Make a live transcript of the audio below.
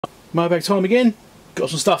Mailbag time again. Got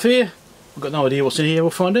some stuff here. I've got no idea what's in here,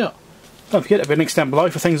 we'll find out. Don't forget, there'll be links down below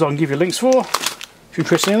for things I can give you links for, if you're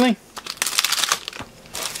interested in anything.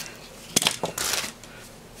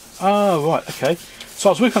 Oh, right, okay. So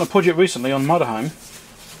I was working on a project recently on motorhome,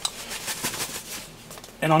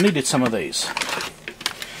 and I needed some of these.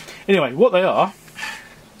 Anyway, what they are,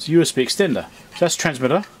 it's a USB extender. So that's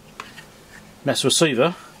transmitter, that's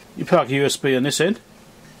receiver. You plug a USB on this end,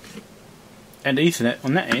 and Ethernet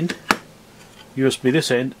on that end, USB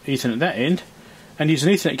this end, Ethernet that end, and use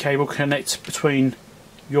an Ethernet cable to connect between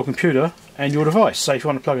your computer and your device. So if you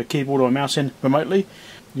want to plug a keyboard or a mouse in remotely,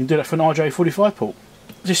 you can do that for an RJ45 port.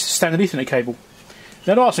 Just a standard Ethernet cable.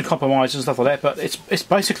 Now there are some compromises and stuff like that, but it's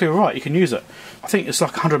basically alright, you can use it. I think it's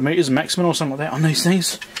like 100 metres maximum or something like that on these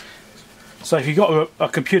things. So if you've got a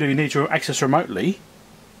computer you need to access remotely,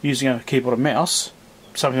 using a keyboard and mouse,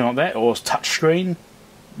 something like that, or a touch screen,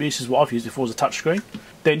 this is what I've used it for, as a touch screen,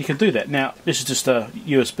 then you can do that. Now this is just a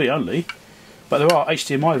USB only, but there are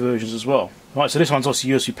HDMI versions as well. Right, so this one's obviously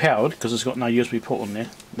USB powered because it's got no USB port on there.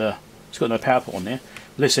 It's got no power port on there.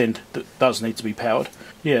 This end does need to be powered.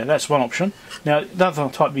 Yeah, that's one option. Now the other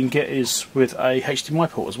type you can get is with a HDMI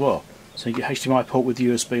port as well. So you get HDMI port with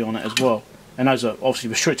USB on it as well. And those are obviously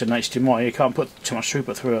restricted in HDMI. You can't put too much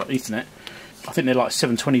throughput through Ethernet. I think they're like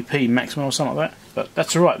 720p maximum or something like that. But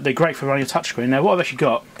that's alright. They're great for running a touchscreen. Now what I've actually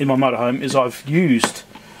got in my motorhome is I've used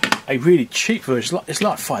a really cheap version. It's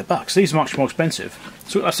like $5. These are much more expensive.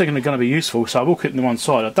 So I think they're going to be useful, so I will keep them to one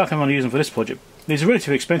side. I don't think I'm going to use them for this project. These are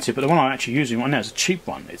relatively expensive, but the one I'm actually using right now is a cheap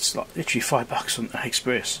one. It's like literally $5 on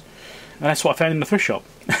AliExpress. And that's what I found in the thrift shop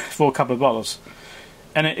for a couple of dollars.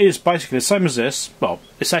 And it is basically the same as this. Well,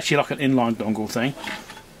 it's actually like an inline dongle thing.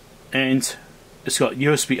 And it's got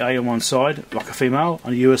USB-A on one side, like a female,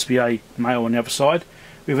 and a USB-A male on the other side,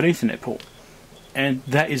 with an Ethernet port. And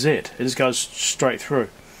that is it. It just goes straight through.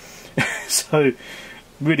 So,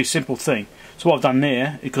 really simple thing. So what I've done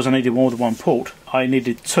there, because I needed more than one port, I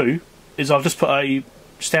needed two, is I've just put a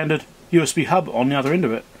standard USB hub on the other end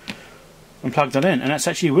of it and plugged it in, and that's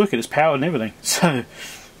actually working. It's powered and everything. So,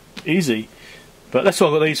 easy. But that's what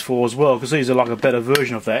I've got these for as well, because these are like a better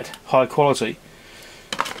version of that, high quality.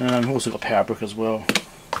 I've also got power brick as well.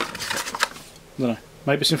 I don't know,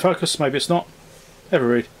 maybe it's in focus, maybe it's not. Have a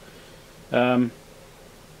read.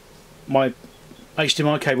 My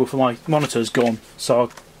HDMI cable for my monitor is gone, so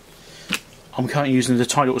I'm currently using the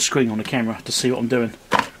tiny little screen on the camera to see what I'm doing.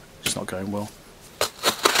 It's not going well.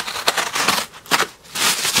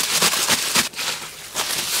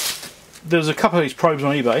 There's a couple of these probes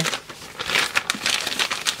on eBay.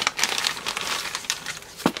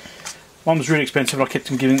 One was really expensive, and I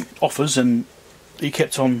kept on giving offers, and he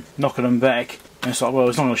kept on knocking them back. And it's like, well,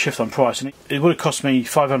 it's not going to shift on price. And it would have cost me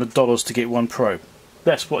 $500 to get one probe.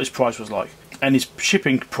 That's what his price was like. And his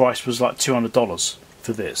shipping price was like $200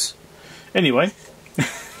 for this. Anyway,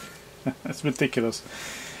 that's ridiculous.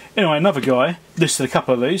 Anyway, another guy listed a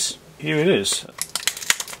couple of these. Here it is.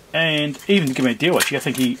 And even to give me a deal, actually, I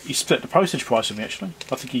think he split the postage price with me, actually.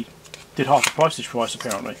 I think he did half the postage price,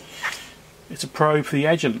 apparently. It's a probe for the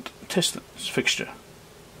Agilent test fixture.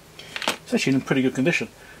 It's actually in pretty good condition.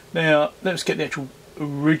 Now, let's get the actual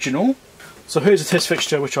original. So here's a test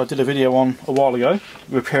fixture which I did a video on a while ago,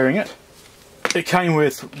 repairing it. It came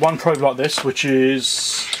with one probe like this, which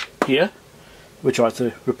is here, which I had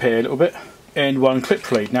to repair a little bit, and one clip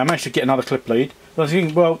lead. Now I managed to get another clip lead. I was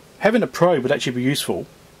thinking, well, having a probe would actually be useful,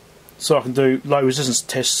 so I can do low resistance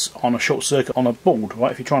tests on a short circuit on a board,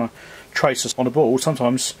 right? If you're trying to trace this on a board,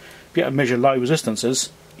 sometimes if you have to measure low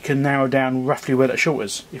resistances, you can narrow down roughly where that short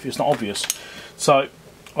is, if it's not obvious. So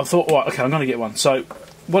I thought, right, okay, I'm going to get one. So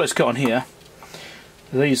what it's got on here,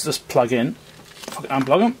 these just plug in, I can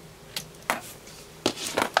unplug them,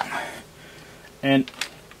 and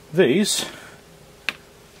these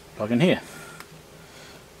plug in here.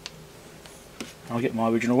 I'll get my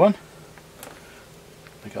original one.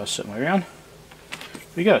 There goes, set my around. There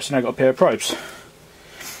we go, so now I've got a pair of probes.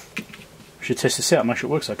 Should test this out, make sure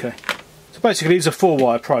it works okay. So basically these are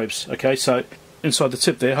 4-wire probes, okay, so inside the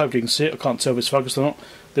tip there, hopefully you can see it, I can't tell if it's focused or not,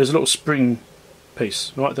 there's a little spring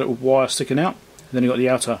piece, right, the little wire sticking out, and then you've got the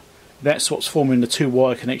outer, that's what's forming the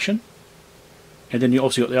 2-wire connection, and then you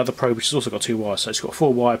obviously got the other probe which has also got 2 wires, so it's got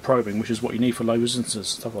 4-wire probing, which is what you need for low resistances,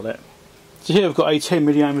 stuff like that. So here I've got a 10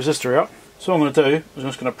 milliamp resistor out, so what I'm going to do is I'm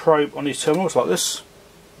just going to probe on these terminals like this,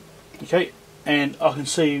 okay, and I can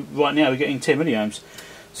see right now we're getting 10 milliamps.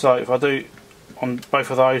 So if I do on both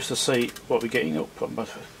of those to see what we're getting, put on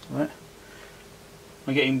both, right?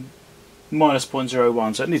 I'm getting minus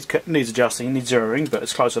 0.01, so it needs adjusting, it needs zeroing, but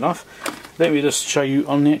it's close enough. Let me just show you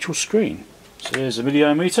on the actual screen. So there's a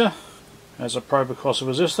milliometer, as a probe across a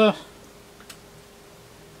resistor.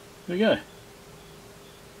 There we go.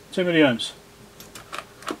 2 milliohms.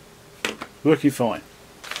 Working fine.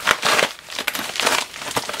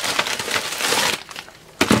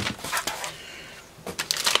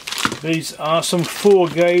 These are some 4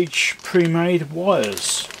 gauge pre-made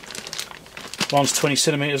wires. One's 20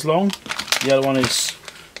 centimeters long, the other one is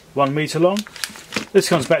 1 meter long. This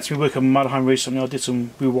comes back to me working on my motorhome recently. I did some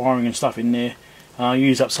rewiring and stuff in there. I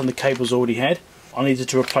used up some of the cables I already had. I needed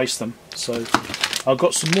to replace them, so I've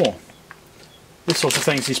got some more. This sort of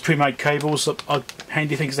things, these pre-made cables are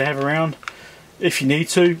handy things to have around. If you need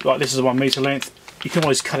to, like this is a 1 meter length, you can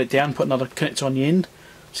always cut it down, put another connector on the end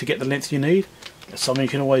to get the length you need. That's something you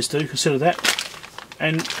can always do, consider that.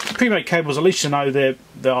 And pre-made cables, at least you know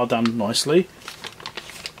they are done nicely.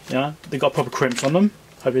 You know, they've got proper crimps on them.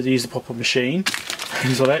 Hope you use the proper machine,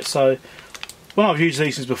 things like that. So when I've used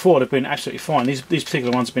these things before, they've been absolutely fine. These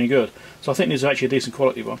particular ones have been good. So I think these are actually a decent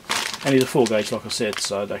quality one. And these are 4 gauge, like I said,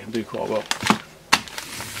 so they can do quite well.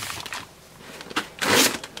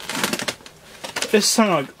 This is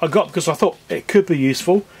something I got because I thought it could be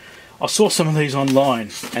useful. I saw some of these online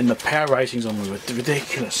and the power ratings on them were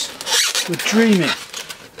ridiculous. They were dreaming.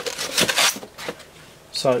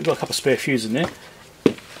 So I've got a couple of spare fuses in there.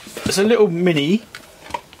 It's a little mini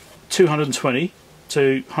 220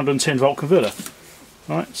 to 110 volt converter.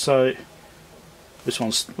 Right, so this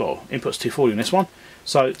one's, well, input's 240 on this one.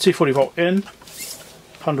 So 240 volt in,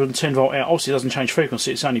 110 volt out. Obviously it doesn't change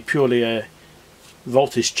frequency, it's only purely a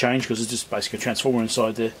voltage change because it's just basically a transformer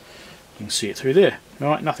inside there. You can see it through there.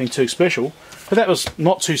 Alright, nothing too special. But that was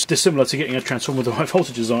not too dissimilar to getting a transformer with the right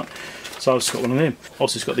voltages on it. So I've just got one of them.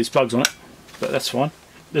 Obviously it's got these plugs on it, but that's fine.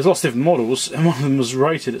 There's lots of different models, and one of them was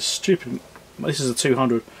rated, it's stupid. This is a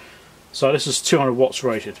 200. So this is 200 watts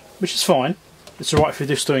rated, which is fine. It's alright for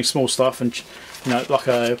just doing small stuff and, you know, like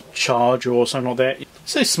a charge or something like that.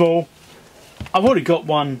 It's small. I've already got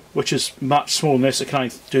one which is much smaller than this. It can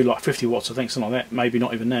only do like 50 watts, I think, something like that. Maybe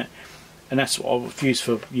not even that. And that's what I've used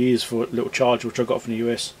for years for a little charger which I got from the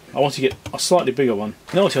US. I want to get a slightly bigger one.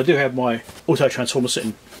 Now obviously I do have my auto transformer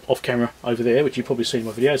sitting off camera over there, which you've probably seen in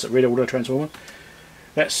my videos, that red auto transformer.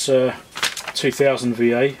 That's 2000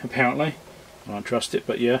 VA apparently. I don't trust it,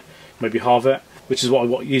 but yeah, maybe half that, which is what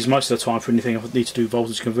I use most of the time for anything I need to do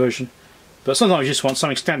voltage conversion. But sometimes you just want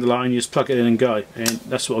something standalone, you just plug it in and go, and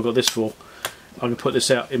that's what I got this for. I can put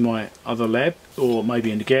this out in my other lab, or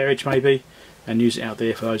maybe in the garage maybe, and use it out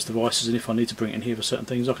there for those devices, and if I need to bring it in here for certain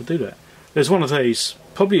things I could do that. There's one of these,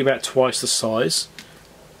 probably about twice the size,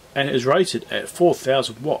 and it is rated at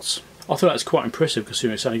 4000 watts. I thought that was quite impressive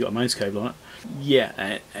considering it's only got a mains cable on it.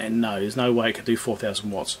 Yeah, and no, there's no way it could do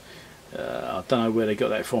 4000 watts. I don't know where they got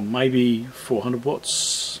that from, maybe 400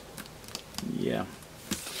 watts? Yeah.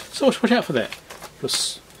 So watch out for that,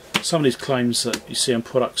 because some of these claims that you see on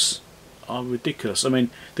products are ridiculous. I mean,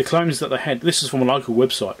 the claims that they had, this is from a local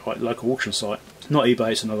website, right, local auction site, not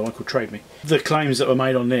eBay, it's another one called Trade Me. The claims that were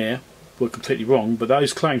made on there were completely wrong, but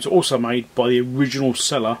those claims were also made by the original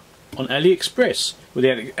seller on AliExpress, where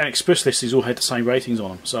the AliExpress listings all had the same ratings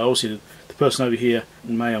on them. So obviously the person over here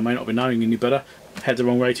may or may not be knowing any better had the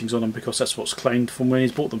wrong ratings on them, because that's what's claimed from when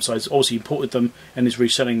he's bought them. So he's obviously imported them and is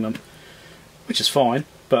reselling them, which is fine,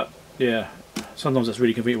 but yeah, sometimes that's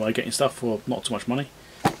really convenient way of getting stuff for not too much money.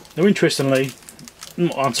 Now interestingly,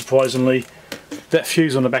 not unsurprisingly, that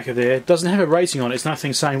fuse on the back of there doesn't have a rating on it. It's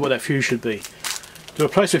nothing saying what that fuse should be. The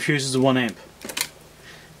replacement fuse is a 1 amp.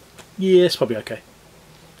 Yeah, it's probably okay.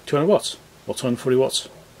 200 watts or 240 watts.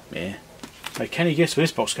 Yeah. Hey, can you guess where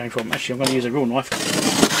this box came from? Actually, I'm going to use a real knife.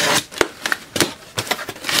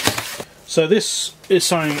 So this is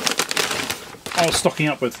something I was stocking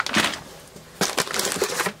up with.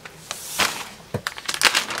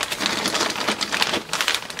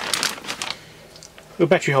 With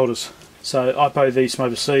battery holders. So I buy these from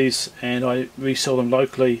overseas and I resell them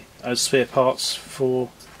locally as spare parts for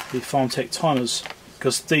the FarmTech timers,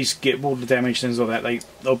 because these get water damage, things like that.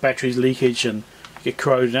 Or batteries leakage and get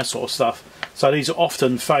corroded and that sort of stuff. So these are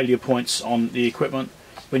often failure points on the equipment.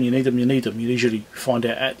 When you need them, you need them. You usually find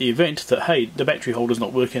out at the event that, hey, the battery holder's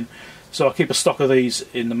not working. So I keep a stock of these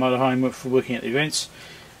in the motorhome for working at the events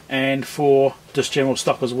and for just general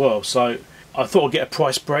stock as well. So I thought I'd get a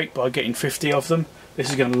price break by getting 50 of them. This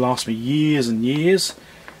is going to last me years and years,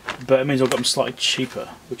 but it means I've got them slightly cheaper,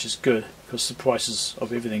 which is good because the prices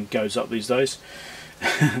of everything goes up these days.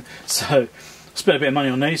 So I spent a bit of money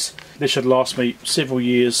on these. This should last me several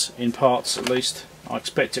years in parts at least. I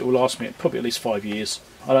expect it will last me probably at least 5 years.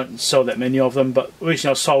 I don't sell that many of them, but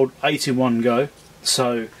recently I sold 8 in one go,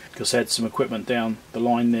 so because I had some equipment down the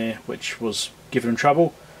line there which was giving them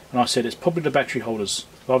trouble, and I said it's probably the battery holders.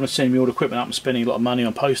 rather than sending me all the equipment up and spending a lot of money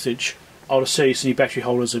on postage, I'll just see some new battery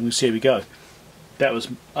holders and we'll see how we go. That was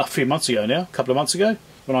a few months ago now, a couple of months ago,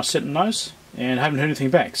 when I sent them those, and haven't heard anything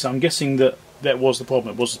back. So I'm guessing that that was the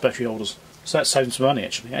problem, it was the battery holders. So that saved them some money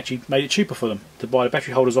actually. It actually made it cheaper for them to buy the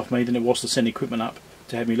battery holders off me than it was to send equipment up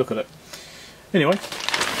to have me look at it. Anyway,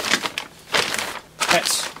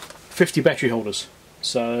 that's 50 battery holders.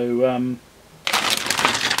 So I'll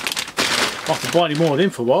have to buy any more of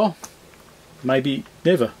them for a while. Maybe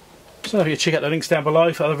never. So if you check out the links down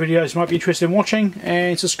below for other videos you might be interested in watching,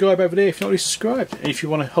 and subscribe over there if you're not already subscribed. And if you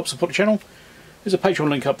want to help support the channel, there's a Patreon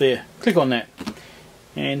link up there. Click on that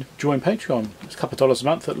and join Patreon. It's a couple of dollars a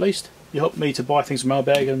month at least. You help me to buy things from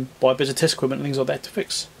Mailbag and buy bits of test equipment and things like that to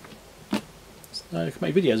fix. So I can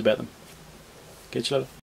make videos about them. Catch you later.